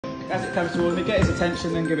as it comes towards me, get his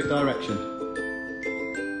attention, then give it direction.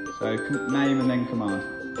 So name and then command.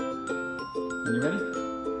 Are you ready?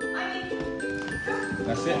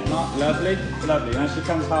 That's it, Mark. Lovely, lovely. And as she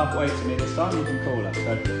comes halfway to me this time, you can call her.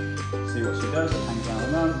 So see what she does. She hangs down the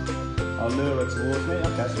run. I'll lure her towards me.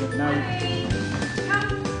 Okay, so now.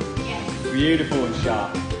 Yes. Beautiful and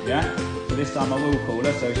sharp. Yeah? So this time I will call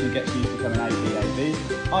her so she gets used to coming A, B, A, B.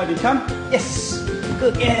 Ivy, come. Yes.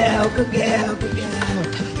 Good girl, good girl, good girl.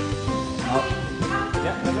 Oh.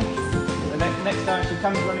 Yeah, lovely. The next time she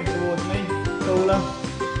comes running towards me, call her.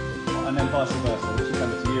 And then vice versa. When she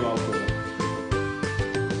comes to you, I'll call her.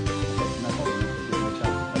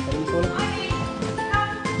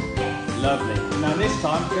 Lovely. Now this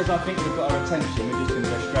time, because I think we've got our attention, we're just going to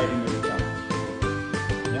go straight in with the camera.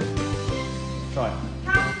 Yeah? Try it.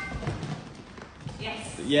 Come.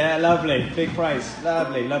 Yes. Yeah, lovely. Big praise.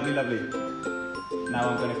 Lovely, lovely, lovely. Now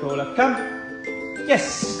I'm going to call her. Come.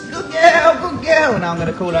 Yes. Good girl, good girl. Now I'm going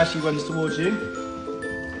to call her as she runs towards you.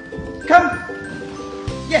 Come.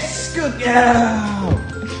 Yes, good girl.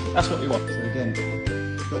 That's what we want. So again,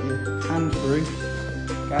 got your hand through,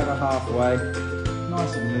 gather halfway.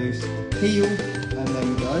 Nice and loose, heel, and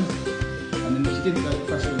then go. And then if she didn't go,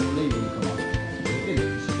 pressure on the lever will come on. If she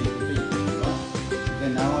didn't, she beat the beat, right?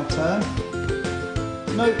 Then now I turn.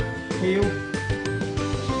 No, heel.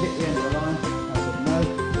 She hit the end of the line. I said no.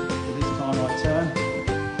 So this time I turn.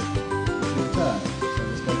 She'll turn. So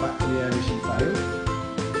let's go back to the area she failed.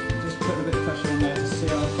 Just put a bit of pressure on there to see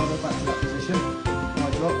how I've got her back to that position. I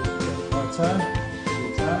drop, I turn,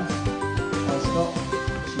 she turns, I stop,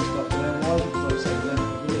 she stops there. Why?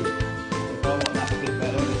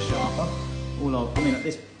 I mean, at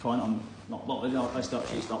this point, I'm not bothered. I start,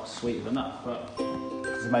 she stops sweeter than that, but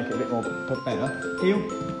to make it a bit more better. Heel,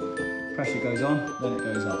 pressure goes on, then it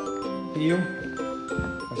goes off. Heel,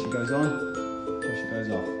 pressure goes on, pressure goes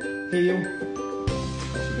off. Heel,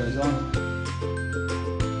 pressure goes on.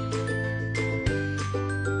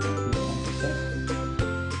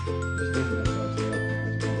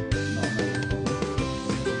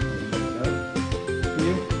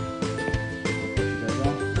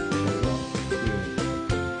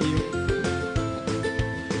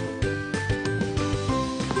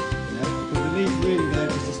 Really there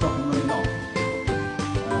just to stop them running off.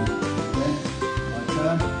 Then I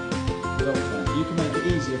turn, dog turn. You can make it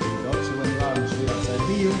easier for the dog, so when you're out on the street, I'd say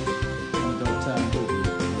heel, and the dog turn with you.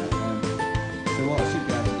 So what I should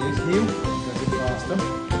be able to do is heel, go a bit faster.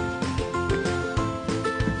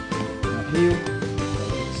 Now heel, go a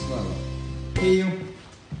bit slower. Heel,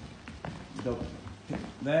 dog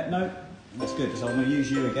there, no, that's good. So I'm going to use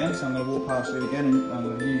you again, so I'm going to walk past you again, and I'm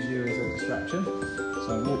going to use you as a distraction. So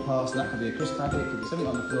I walk past, and that could be a crisp packet, it could be something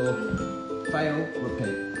on the floor, fail,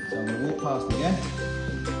 repeat. So I'm going to walk past again.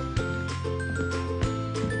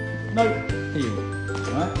 No, heel.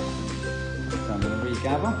 Alright? So I'm going to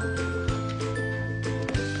regather.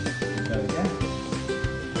 Go again.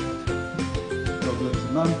 Dog looks at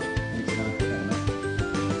mum, and it's going to go enough.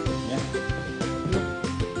 Yeah?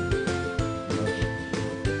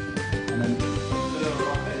 And then lure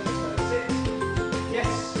off it, so sit.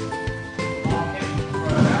 Yes.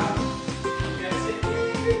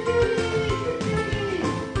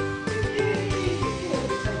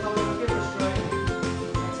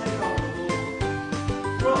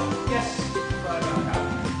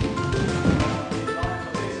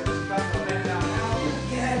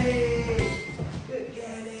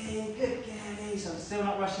 Still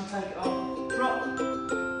not rushing, take it off. Drop.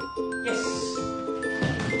 Yes.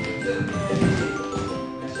 Good girl.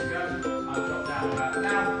 There she goes. I'll drop down about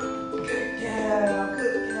now. Good girl,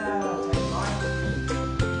 good girl. Take it right.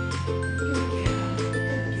 Good girl, good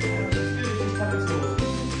girl. She's good as she's coming towards me.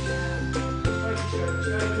 Good girl. Straight, straight,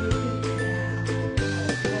 straight.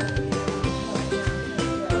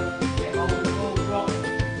 Get hold of the ball, drop.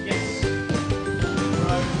 Yes.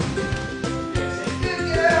 Throw. Yes, it. Good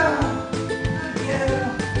girl.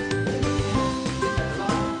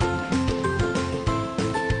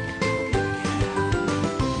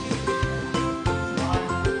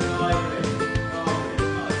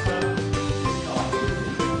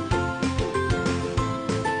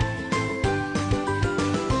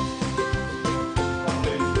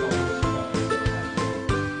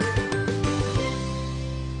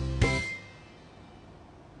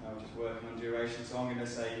 So I'm going to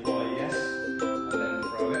say